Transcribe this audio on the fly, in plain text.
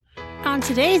On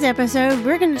today's episode,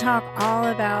 we're going to talk all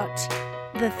about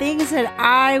the things that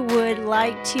I would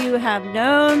like to have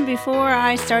known before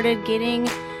I started getting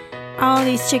all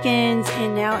these chickens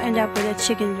and now end up with a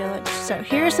chicken village. So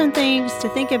here are some things to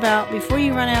think about before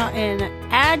you run out and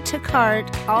add to cart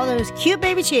all those cute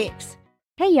baby chicks.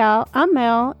 Hey y'all, I'm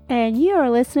Mel, and you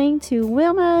are listening to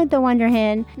Wilma the Wonder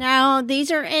Hen. Now, these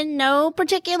are in no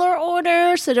particular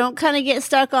order, so don't kind of get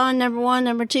stuck on number one,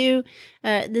 number two.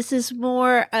 This is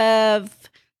more of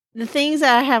the things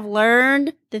that I have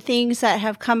learned, the things that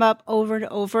have come up over and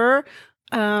over,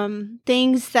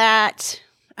 things that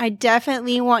I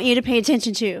definitely want you to pay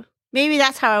attention to. Maybe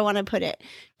that's how I want to put it.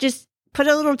 Just put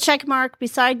a little check mark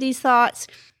beside these thoughts.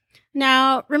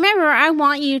 Now, remember, I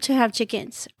want you to have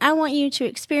chickens. I want you to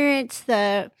experience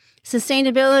the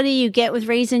sustainability you get with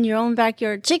raising your own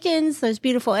backyard chickens, those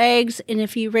beautiful eggs. And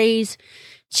if you raise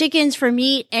chickens for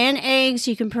meat and eggs,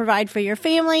 you can provide for your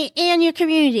family and your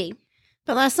community.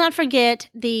 But let's not forget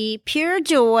the pure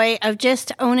joy of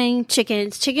just owning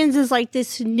chickens. Chickens is like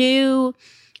this new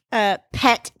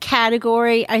pet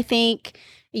category. I think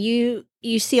you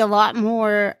see a lot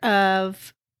more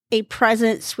of a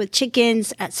presence with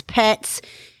chickens as pets.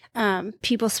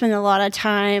 People spend a lot of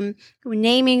time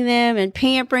naming them and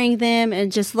pampering them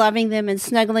and just loving them and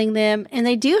snuggling them. And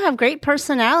they do have great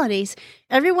personalities.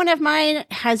 Every one of mine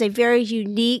has a very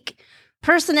unique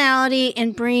personality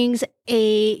and brings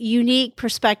a unique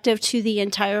perspective to the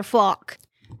entire flock.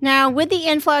 Now, with the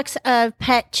influx of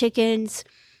pet chickens,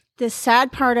 the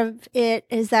sad part of it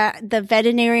is that the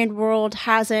veterinarian world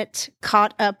hasn't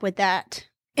caught up with that,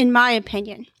 in my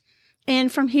opinion.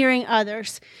 And from hearing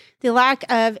others, the lack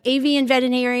of avian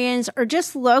veterinarians or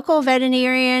just local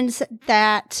veterinarians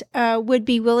that would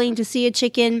be willing to see a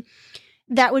chicken,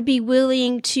 that would be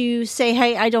willing to say,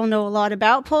 hey, I don't know a lot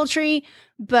about poultry,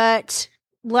 but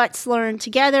let's learn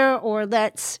together, or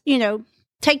let's,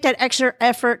 take that extra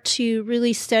effort to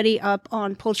really study up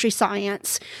on poultry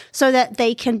science so that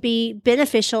they can be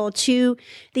beneficial to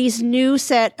these new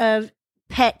set of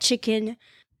pet chicken.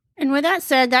 And with that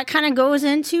said, that kind of goes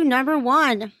into number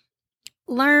one.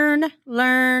 Learn,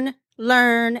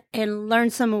 and learn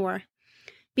some more.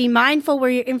 Be mindful where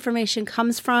your information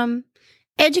comes from.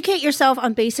 Educate yourself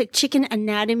on basic chicken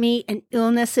anatomy and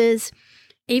illnesses.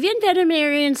 Avian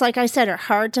veterinarians, like I said, are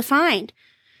hard to find.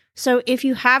 So if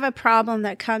you have a problem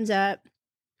that comes up,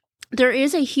 there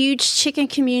is a huge chicken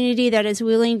community that is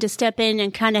willing to step in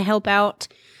and kind of help out.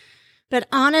 But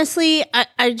honestly,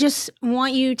 I just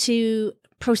want you to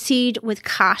proceed with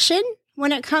caution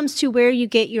when it comes to where you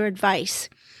get your advice.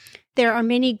 There are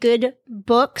many good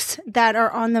books that are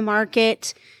on the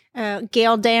market.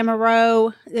 Gail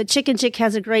Damerow, the Chicken Chick,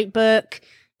 has a great book.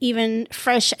 Even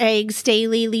Fresh Eggs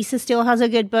Daily, Lisa Steele has a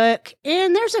good book.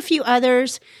 And there's a few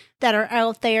others that are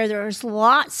out there. There's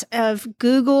lots of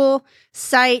Google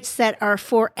sites that are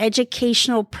for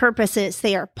educational purposes.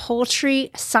 They are poultry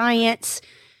science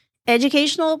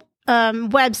educational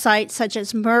websites such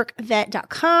as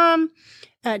mercvet.com,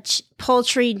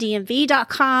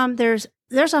 poultrydmv.com.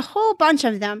 There's a whole bunch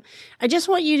of them. I just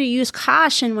want you to use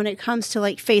caution when it comes to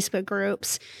like Facebook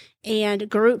groups and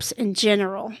groups in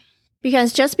general.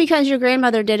 Because just because your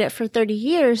grandmother did it for 30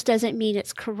 years doesn't mean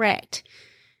it's correct.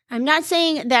 I'm not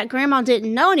saying that grandma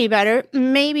didn't know any better.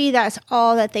 Maybe that's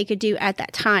all that they could do at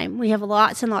that time. We have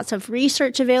lots and lots of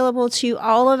research available to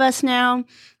all of us now.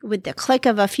 With the click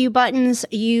of a few buttons,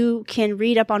 you can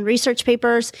read up on research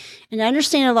papers and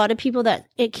understand a lot of people that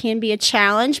it can be a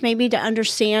challenge maybe to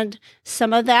understand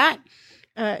some of that.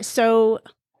 So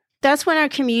that's when our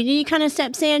community kind of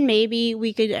steps in. Maybe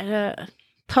we could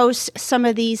post some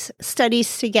of these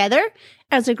studies together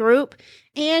as a group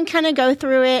and kind of go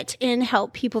through it and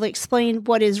help people explain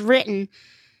what is written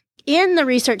in the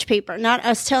research paper. Not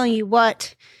us telling you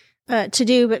what to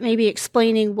do, but maybe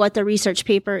explaining what the research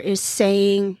paper is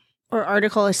saying or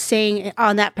article is saying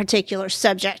on that particular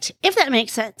subject, if that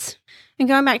makes sense. And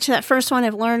going back to that first one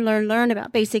of learn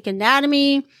about basic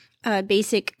anatomy,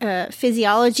 basic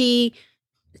physiology,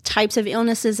 types of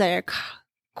illnesses that are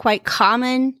quite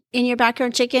common in your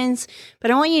backyard chickens.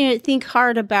 But I want you to think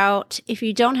hard about if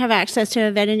you don't have access to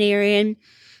a veterinarian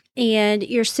and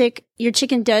you're sick, your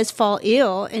chicken does fall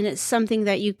ill, and it's something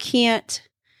that you can't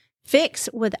fix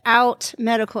without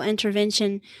medical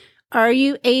intervention. Are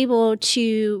you able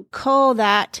to cull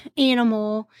that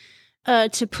animal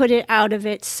to put it out of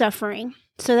its suffering?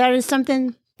 So that is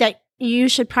something that you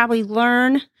should probably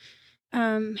learn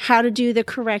how to do the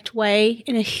correct way,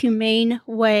 in a humane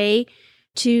way,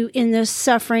 to end the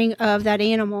suffering of that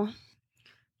animal.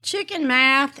 Chicken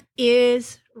math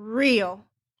is real.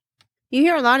 You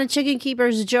hear a lot of chicken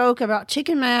keepers joke about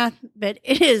chicken math, but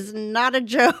it is not a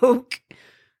joke.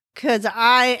 because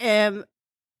I am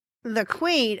the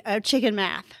queen of chicken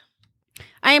math.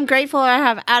 I am grateful I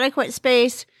have adequate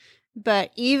space,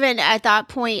 but even at that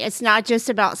point, it's not just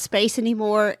about space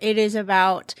anymore. It is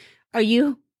about, are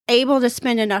you able to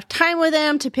spend enough time with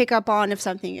them to pick up on if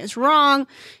something is wrong?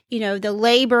 The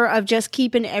labor of just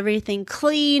keeping everything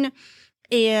clean,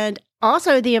 and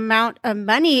also the amount of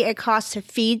money it costs to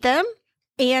feed them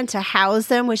and to house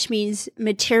them, which means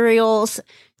materials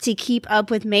to keep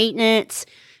up with maintenance.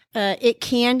 It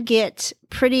can get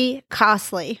pretty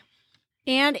costly.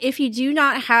 And if you do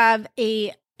not have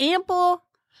a ample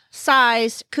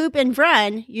sized coop and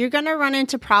run, you're going to run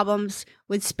into problems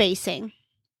with spacing.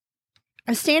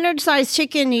 A standard sized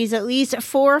chicken needs at least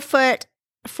 4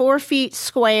 feet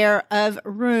square of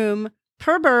room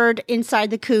per bird inside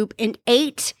the coop and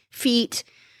 8 feet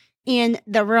in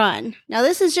the run. Now,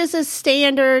 this is just a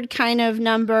standard kind of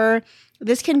number.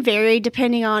 This can vary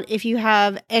depending on if you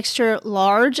have extra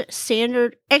large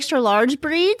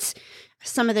breeds.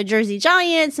 Some of the Jersey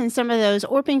Giants and some of those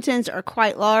Orpingtons are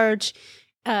quite large.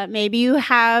 Maybe you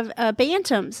have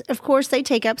Bantams. Of course, they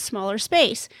take up smaller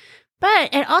space.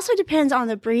 But it also depends on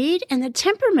the breed and the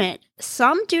temperament.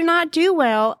 Some do not do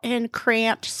well in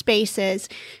cramped spaces.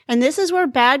 And this is where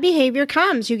bad behavior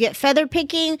comes. You get feather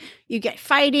picking, you get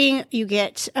fighting, you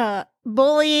get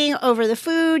bullying over the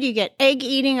food, you get egg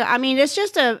eating. I mean, it's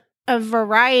just a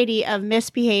variety of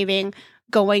misbehaving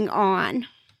going on.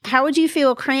 How would you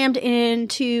feel crammed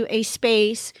into a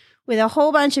space with a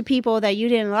whole bunch of people that you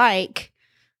didn't like?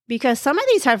 Because some of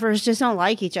these heifers just don't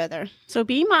like each other. So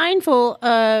be mindful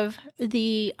of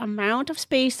the amount of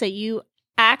space that you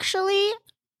actually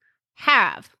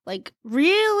have, like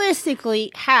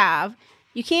realistically have.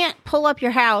 You can't pull up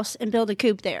your house and build a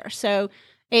coop there.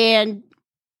 And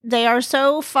they are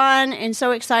so fun and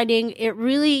so exciting. It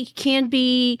really can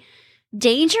be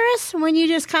dangerous when you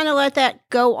just kind of let that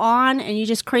go on and you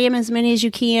just cram as many as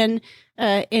you can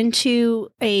into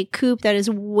a coop that is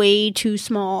way too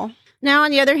small. Now,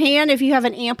 on the other hand, if you have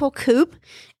an ample coop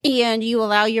and you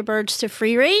allow your birds to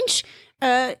free range,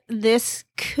 this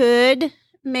could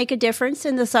make a difference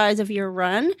in the size of your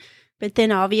run. But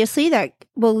then obviously that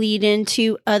will lead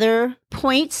into other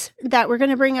points that we're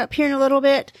going to bring up here in a little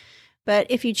bit. But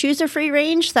if you choose a free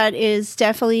range, that is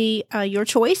definitely your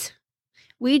choice.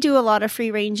 We do a lot of free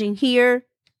ranging here.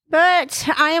 But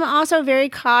I am also very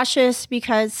cautious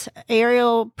because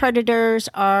aerial predators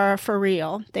are for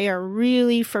real. They are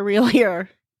really for real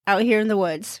out here in the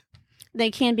woods.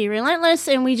 They can be relentless,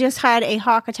 and we just had a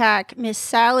hawk attack Miss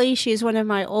Sally. She is one of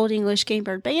my old English game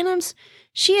bird bantams.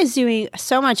 She is doing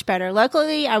so much better.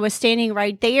 Luckily, I was standing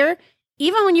right there.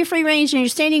 Even when you're free range and you're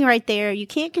standing right there, you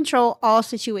can't control all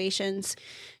situations.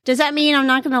 Does that mean I'm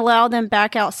not going to allow them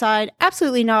back outside?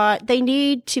 Absolutely not. They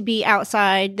need to be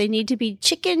outside. They need to be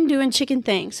doing chicken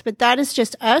things. But that is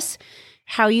just us.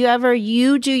 However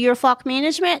you do your flock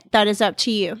management, that is up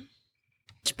to you.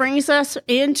 Which brings us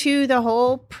into the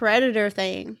whole predator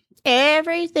thing.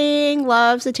 Everything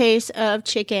loves the taste of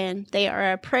chicken. They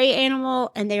are a prey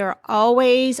animal, and they are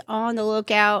always on the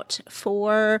lookout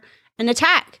for an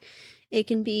attack. It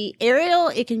can be aerial.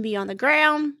 It can be on the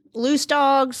ground. Loose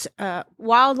dogs,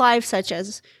 wildlife such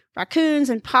as raccoons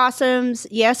and possums.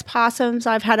 Yes, possums.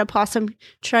 I've had a possum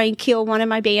try and kill one of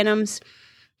my bantams.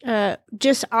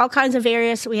 Just all kinds of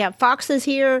various. We have foxes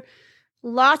here.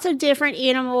 Lots of different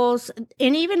animals,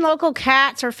 and even local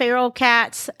cats or feral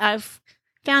cats. I've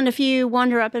found a few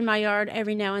wander up in my yard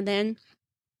every now and then.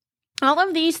 All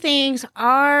of these things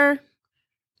are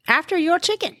after your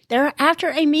chicken. They're after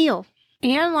a meal.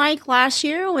 And like last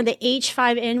year when the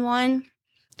H5N1,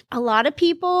 a lot of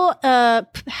people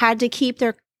had to keep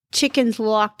their chickens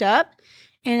locked up,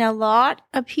 and a lot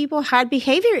of people had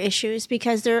behavior issues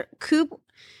because their coop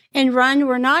and run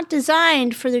were not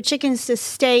designed for their chickens to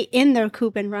stay in their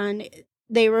coop and run.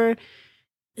 They were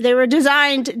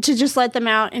designed to just let them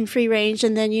out in free range,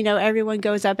 and then, everyone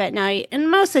goes up at night.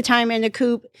 And most of the time in the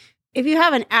coop, if you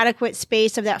have an adequate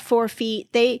space of that 4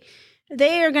 feet, they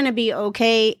are going to be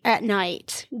okay at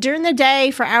night. During the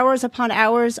day, for hours upon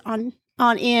hours on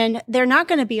end, they're not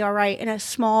going to be all right in a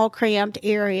small, cramped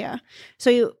area.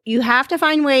 So you have to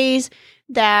find ways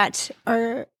that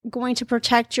are going to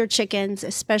protect your chickens,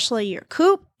 especially your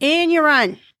coop and your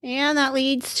run. And that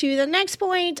leads to the next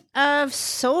point of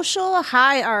social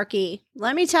hierarchy.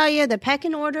 Let me tell you, the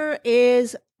pecking order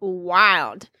is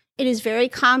wild. It is very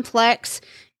complex.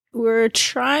 We're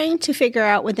trying to figure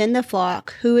out within the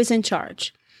flock who is in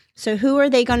charge. So who are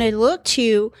they going to look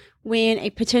to when a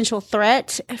potential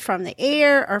threat from the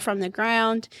air or from the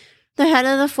ground? The head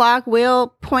of the flock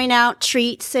will point out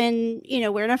treats and,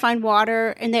 where to find water.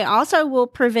 And they also will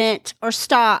prevent or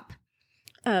stop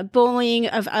bullying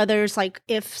of others. Like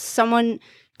if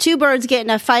two birds get in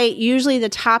a fight, usually the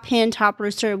top hen, top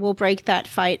rooster will break that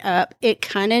fight up. It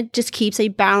kind of just keeps a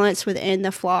balance within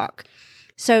the flock.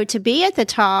 So to be at the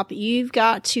top, you've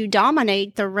got to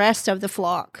dominate the rest of the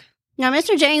flock. Now,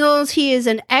 Mr. Jangles, he is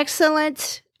an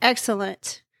excellent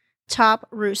top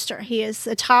rooster. He is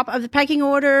the top of the pecking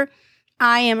order.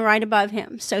 I am right above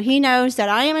him. So he knows that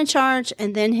I am in charge,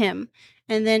 and then him,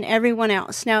 and then everyone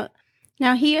else. Now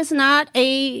he is not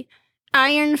a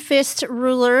iron fist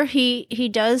ruler. He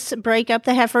does break up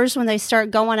the heifers when they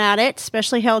start going at it,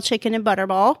 especially Hell Chicken and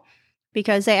Butterball,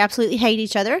 because they absolutely hate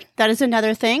each other. That is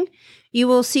another thing. You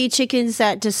will see chickens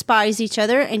that despise each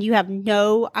other, and you have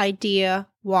no idea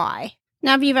why.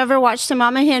 Now, if you've ever watched a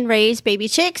mama hen raise baby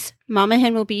chicks, mama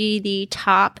hen will be the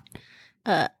top,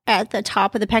 at the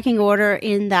top of the pecking order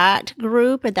in that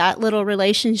group, at that little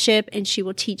relationship, and she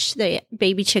will teach the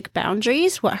baby chick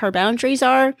boundaries, what her boundaries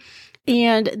are.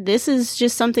 And this is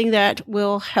just something that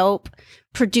will help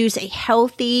produce a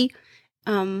healthy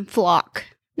flock.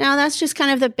 Now, that's just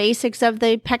kind of the basics of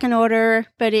the pecking order,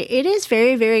 but it is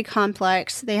very, very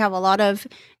complex. They have a lot of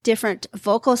different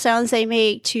vocal sounds they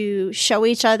make to show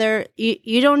each other.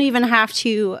 You don't even have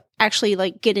to actually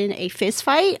like get in a fist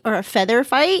fight or a feather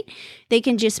fight. They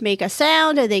can just make a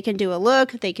sound, or they can do a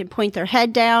look. They can point their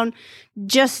head down.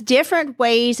 Just different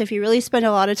ways. If you really spend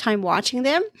a lot of time watching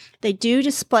them, they do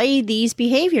display these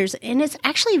behaviors, and it's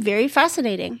actually very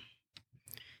fascinating.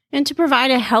 And to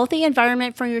provide a healthy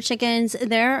environment for your chickens,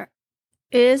 there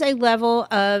is a level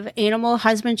of animal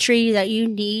husbandry that you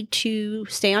need to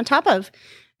stay on top of.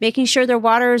 Making sure their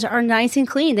waters are nice and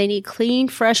clean. They need clean,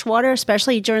 fresh water,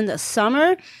 especially during the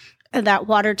summer. That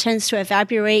water tends to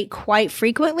evaporate quite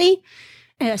frequently.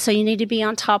 So you need to be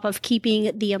on top of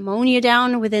keeping the ammonia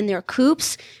down within their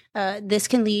coops. This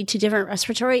can lead to different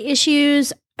respiratory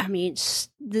issues.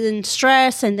 Then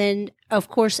stress, and then, of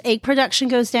course, egg production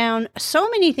goes down. So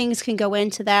many things can go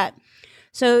into that.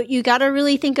 So you got to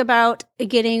really think about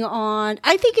getting on.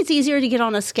 I think it's easier to get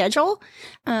on a schedule,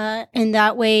 and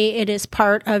that way it is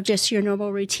part of just your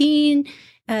normal routine.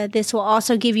 This will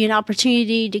also give you an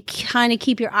opportunity to kind of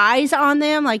keep your eyes on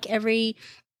them, like every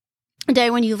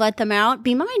day when you let them out.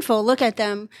 Be mindful. Look at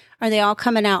them. Are they all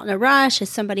coming out in a rush? Is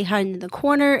somebody hiding in the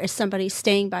corner? Is somebody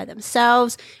staying by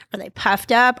themselves? Are they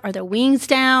puffed up? Are their wings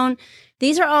down?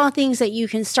 These are all things that you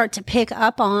can start to pick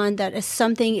up on that if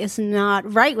something is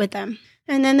not right with them.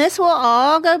 And then this will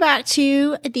all go back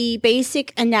to the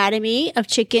basic anatomy of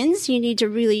chickens. You need to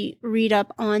really read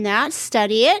up on that,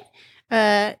 study it.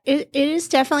 It is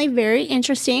definitely very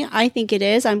interesting. I think it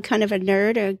is. I'm kind of a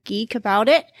nerd or a geek about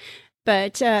it.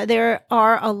 But there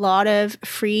are a lot of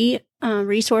free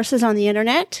resources on the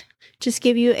internet. Just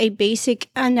give you a basic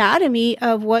anatomy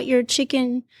of what your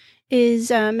chicken is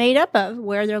made up of,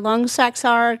 where their lung sacs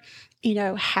are,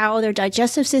 how their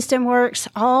digestive system works.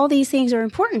 All these things are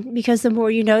important because the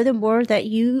more you know, the more that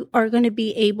you are going to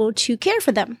be able to care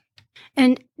for them.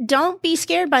 And don't be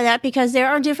scared by that, because there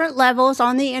are different levels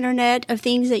on the internet of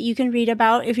things that you can read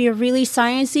about. If you're really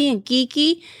sciencey and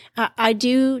geeky, I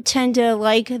do tend to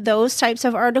like those types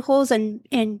of articles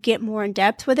and get more in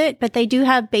depth with it. But they do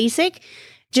have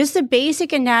just the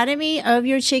basic anatomy of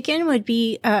your chicken would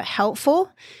be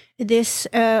helpful. This,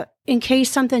 in case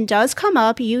something does come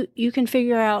up, you can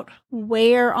figure out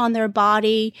where on their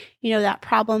body, that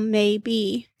problem may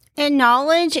be. And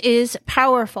knowledge is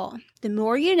powerful. The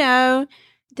more you know,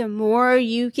 the more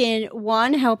you can,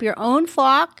 one, help your own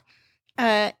flock,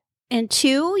 and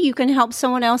two, you can help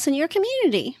someone else in your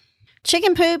community.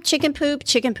 Chicken poop, chicken poop,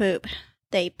 chicken poop.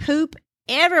 They poop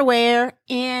everywhere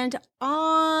and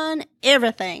on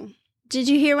everything. Did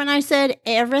you hear when I said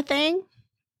everything?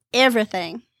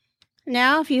 Everything.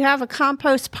 Now, if you have a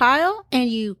compost pile and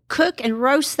you cook and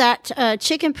roast that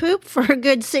chicken poop for a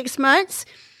good 6 months,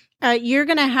 you're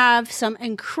going to have some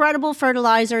incredible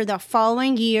fertilizer the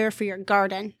following year for your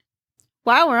garden.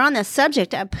 While we're on the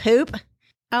subject of poop,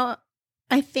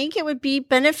 I think it would be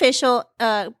beneficial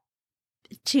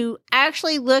to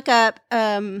actually look up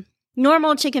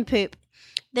normal chicken poop.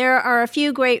 There are a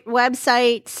few great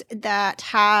websites that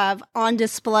have on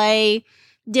display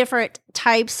different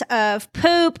types of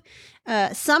poop.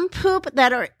 Some poop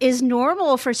that is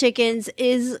normal for chickens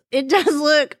it does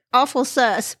look awful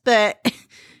sus, but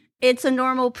it's a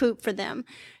normal poop for them.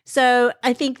 So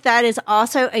I think that is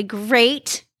also a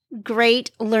great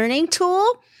learning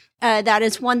tool. That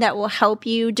is one that will help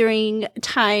you during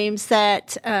times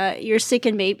that your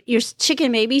chicken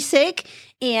may be sick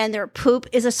and their poop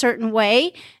is a certain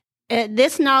way.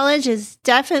 This knowledge is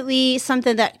definitely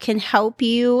something that can help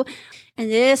you. And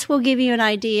this will give you an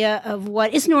idea of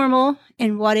what is normal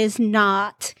and what is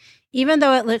not even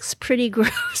though it looks pretty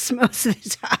gross most of the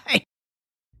time.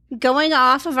 Going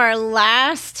off of our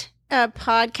last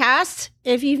podcast,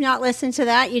 if you've not listened to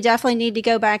that, you definitely need to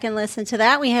go back and listen to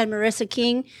that. We had Marissa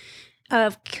King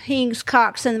of King's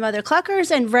Cocks and the Mother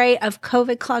Cluckers and Ray of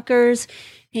COVID Cluckers.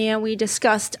 And we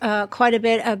discussed quite a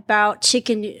bit about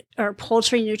chicken or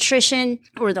poultry nutrition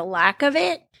or the lack of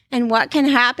it and what can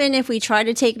happen if we try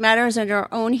to take matters into our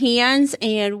own hands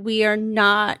and we are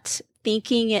not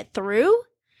thinking it through.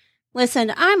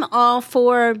 Listen, I'm all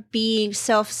for being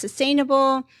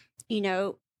self-sustainable.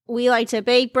 We like to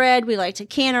bake bread. We like to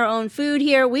can our own food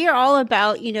here. We are all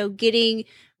about, getting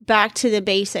back to the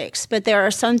basics. But there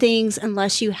are some things,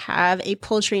 unless you have a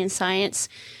poultry and science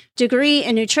degree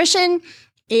in nutrition,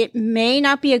 it may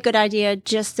not be a good idea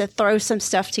just to throw some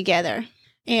stuff together.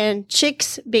 And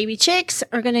baby chicks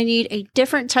are going to need a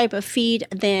different type of feed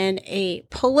than a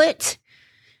pullet.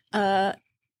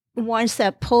 Once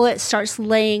that pullet starts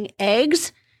laying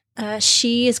eggs,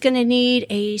 she is going to need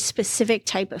a specific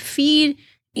type of feed.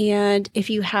 And if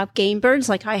you have game birds,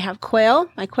 like I have quail,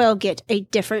 my quail get a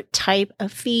different type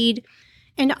of feed.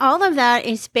 And all of that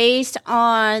is based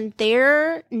on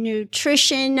their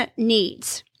nutrition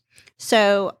needs.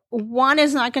 So one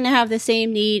is not going to have the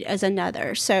same need as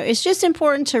another. So it's just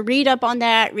important to read up on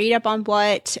that, read up on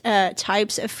what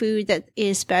types of food that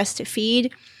is best to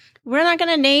feed. We're not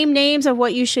going to name names of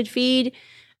what you should feed.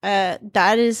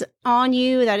 That is on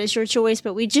you. That is your choice.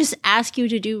 But we just ask you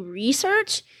to do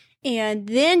research and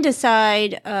then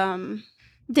decide,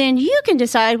 then you can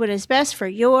decide what is best for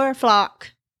your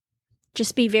flock.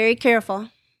 Just be very careful.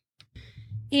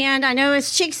 And I know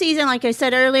it's chick season, like I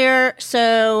said earlier,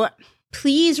 so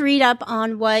please read up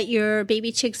on what your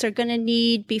baby chicks are going to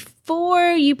need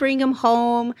before you bring them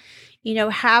home.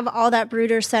 Have all that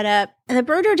brooder set up. And the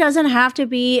brooder doesn't have to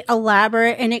be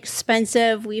elaborate and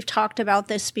expensive. We've talked about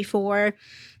this before.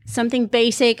 Something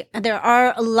basic. There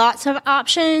are lots of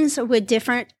options with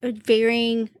different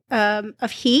varying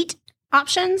of heat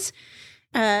options.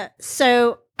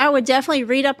 So I would definitely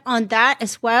read up on that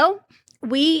as well.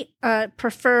 We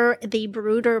prefer the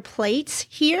brooder plates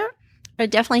here. I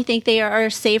definitely think they are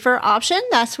a safer option.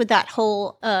 That's with that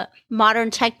whole modern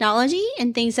technology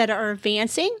and things that are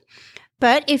advancing.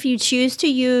 But if you choose to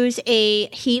use a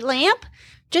heat lamp,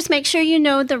 just make sure you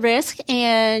know the risk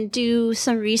and do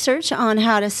some research on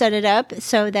how to set it up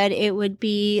so that it would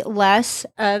be less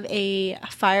of a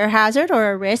fire hazard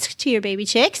or a risk to your baby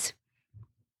chicks.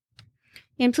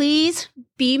 And please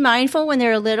be mindful when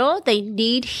they're little, they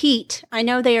need heat. I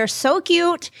know they are so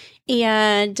cute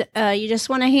and you just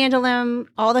want to handle them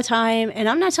all the time. And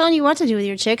I'm not telling you what to do with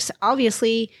your chicks.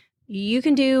 Obviously, you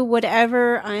can do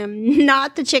whatever. I am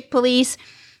not the chick police.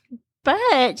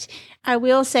 But I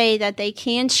will say that they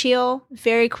can chill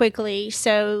very quickly.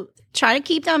 So try to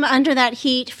keep them under that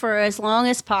heat for as long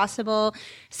as possible.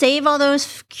 Save all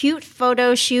those cute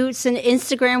photo shoots and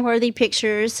Instagram-worthy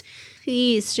pictures.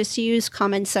 Please just use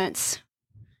common sense.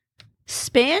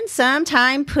 Spend some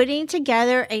time putting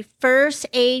together a first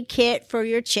aid kit for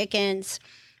your chickens.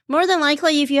 More than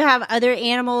likely, if you have other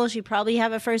animals, you probably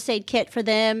have a first aid kit for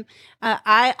them.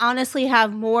 I honestly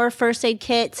have more first aid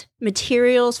kit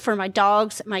materials for my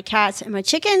dogs, my cats, and my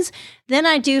chickens than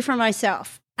I do for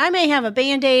myself. I may have a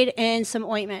Band-Aid and some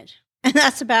ointment, and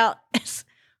that's about as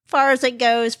far as it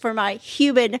goes for my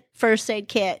human first aid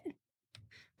kit.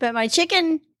 But my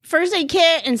chicken first aid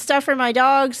kit and stuff for my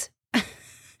dogs,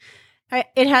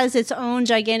 it has its own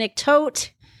gigantic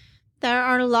tote. There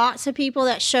are lots of people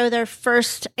that show their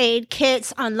first aid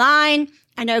kits online.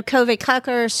 I know COVID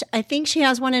Cluckers, I think she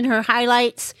has one in her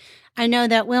highlights. I know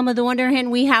that Wilma the Wonder Hen,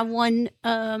 we have one,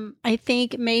 I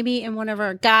think maybe in one of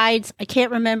our guides. I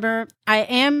can't remember. I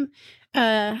am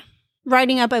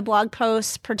writing up a blog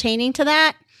post pertaining to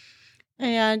that.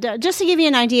 And just to give you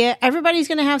an idea, everybody's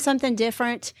going to have something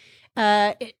different.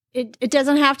 It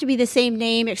doesn't have to be the same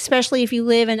name, especially if you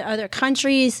live in other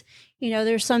countries.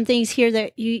 There's some things here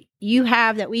that you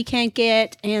have that we can't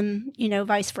get and,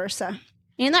 vice versa.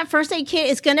 And that first aid kit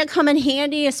is going to come in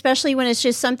handy, especially when it's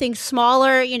just something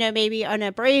smaller, maybe an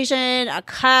abrasion, a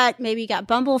cut, maybe you got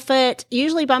bumblefoot.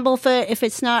 Usually bumblefoot, if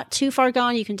it's not too far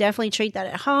gone, you can definitely treat that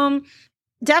at home.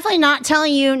 Definitely not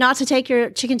telling you not to take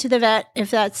your chicken to the vet if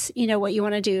that's, what you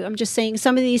want to do. I'm just saying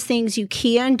some of these things you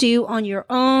can do on your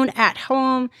own at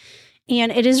home.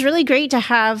 And it is really great to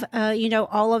have,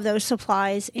 all of those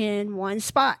supplies in one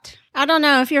spot. I don't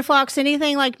know if your flock's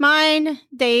anything like mine.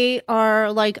 They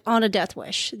are like on a death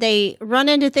wish. They run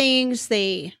into things.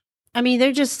 They're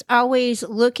just always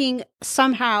looking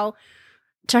somehow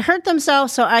to hurt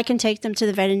themselves so I can take them to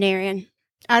the veterinarian.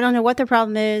 I don't know what the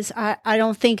problem is. I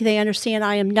don't think they understand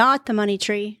I am not the money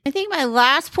tree. I think my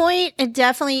last point, it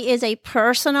definitely is a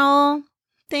personal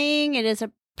thing. It is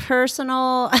a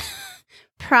personal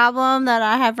problem that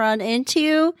I have run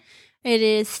into. It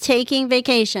is taking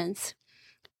vacations.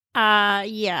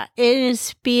 Yeah, it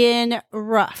has been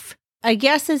rough. I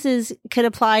guess could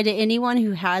apply to anyone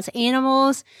who has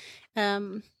animals.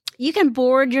 You can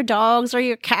board your dogs or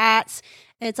your cats.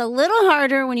 It's a little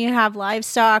harder when you have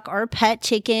livestock or pet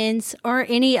chickens or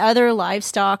any other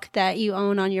livestock that you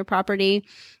own on your property.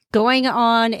 Going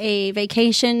on a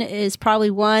vacation is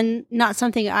probably one, not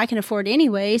something I can afford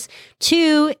anyways.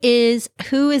 Two is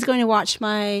who is going to watch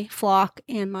my flock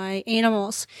and my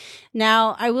animals.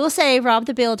 Now, I will say, Rob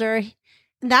the Builder,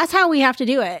 that's how we have to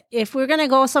do it. If we're going to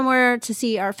go somewhere to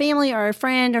see our family or a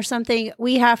friend or something,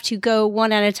 we have to go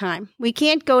one at a time. We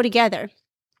can't go together.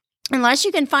 Unless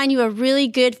you can find you a really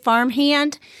good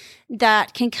farmhand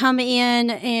that can come in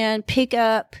and pick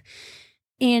up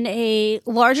in a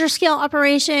larger scale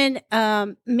operation.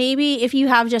 Maybe if you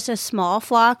have just a small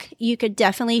flock, you could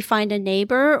definitely find a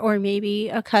neighbor or maybe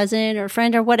a cousin or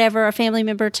friend or whatever, a family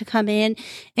member to come in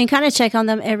and kind of check on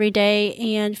them every day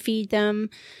and feed them.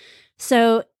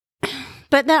 So,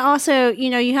 but that also,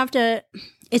 you have to,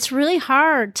 it's really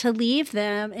hard to leave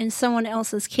them in someone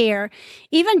else's care.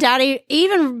 Even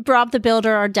Rob the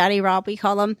Builder, or Daddy Rob, we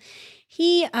call him,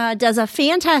 he does a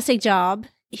fantastic job.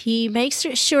 He makes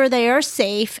sure they are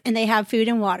safe and they have food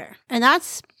and water. And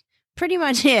that's pretty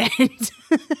much it.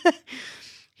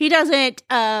 He doesn't,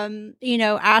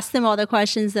 ask them all the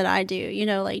questions that I do.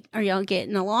 Like, are y'all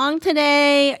getting along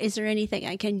today? Is there anything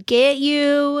I can get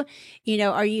you?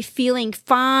 Are you feeling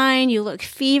fine? You look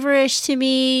feverish to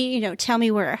me. Tell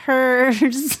me where it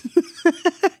hurts.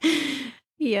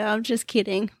 Yeah, I'm just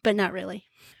kidding, but not really.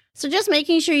 So just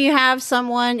making sure you have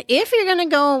someone, if you're going to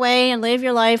go away and live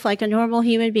your life like a normal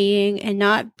human being and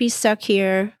not be stuck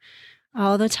here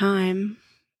all the time,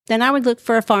 then I would look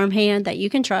for a farmhand that you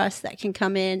can trust that can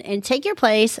come in and take your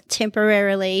place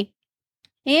temporarily.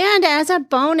 And as a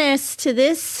bonus to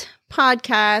this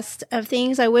podcast of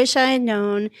things I wish I had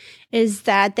known is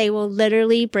that they will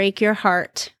literally break your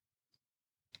heart.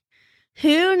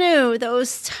 Who knew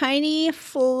those tiny,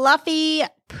 fluffy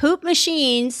poop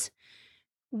machines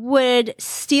would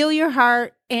steal your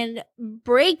heart and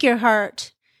break your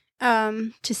heart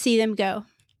to see them go?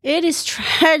 It is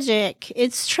tragic.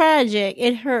 It's tragic.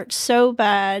 It hurts so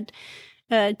bad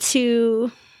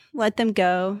to let them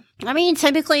go. I mean,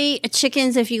 typically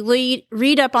chickens, if you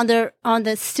read up on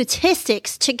the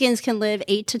statistics, chickens can live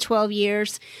 8 to 12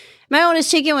 years. My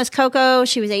oldest chicken was Coco.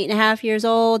 She was 8.5 years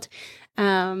old.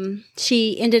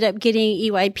 She ended up getting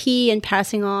EYP and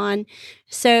passing on.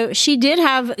 So she did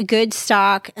have good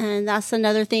stock. And that's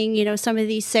another thing, some of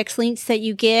these sex links that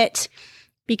you get,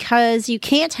 because you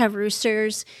can't have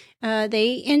roosters,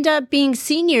 they end up being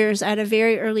seniors at a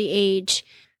very early age.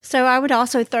 So I would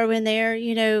also throw in there,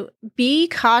 be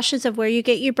cautious of where you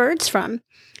get your birds from.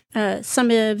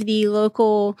 Some of the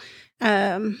local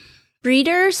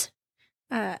breeders,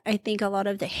 I think a lot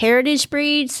of the heritage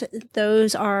breeds,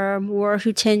 those are more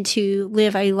who tend to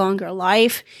live a longer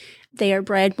life. They are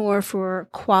bred more for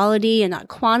quality and not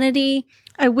quantity.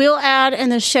 I will add in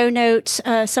the show notes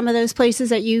some of those places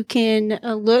that you can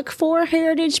look for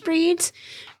heritage breeds.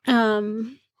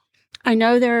 I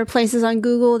know there are places on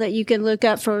Google that you can look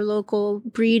up for local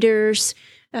breeders,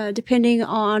 depending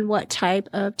on what type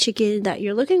of chicken that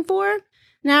you're looking for.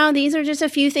 Now, these are just a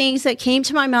few things that came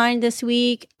to my mind this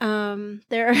week.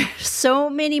 There are so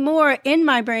many more in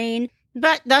my brain,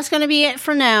 but that's going to be it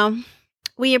for now.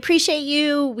 We appreciate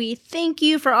you. We thank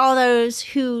you for all those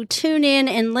who tune in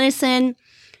and listen.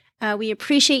 We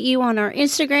appreciate you on our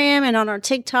Instagram and on our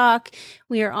TikTok.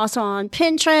 We are also on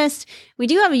Pinterest. We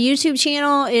do have a YouTube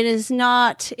channel. It is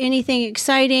not anything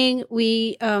exciting.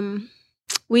 We've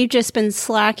just been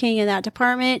slacking in that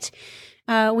department.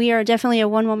 We are definitely a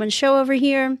one-woman show over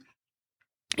here,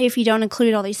 if you don't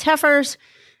include all these heifers.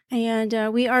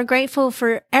 And we are grateful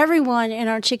for everyone in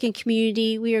our chicken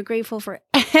community. We are grateful for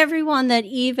everyone that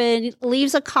even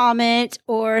leaves a comment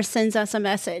or sends us a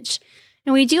message.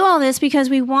 And we do all this because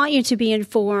we want you to be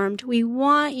informed. We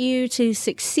want you to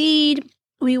succeed.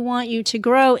 We want you to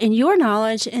grow in your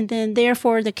knowledge. And then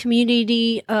therefore the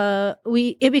community,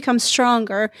 it becomes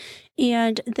stronger.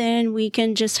 And then we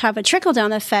can just have a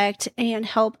trickle-down effect and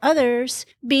help others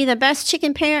be the best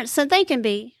chicken parents that they can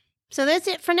be. So that's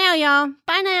it for now, y'all.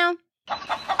 Bye now.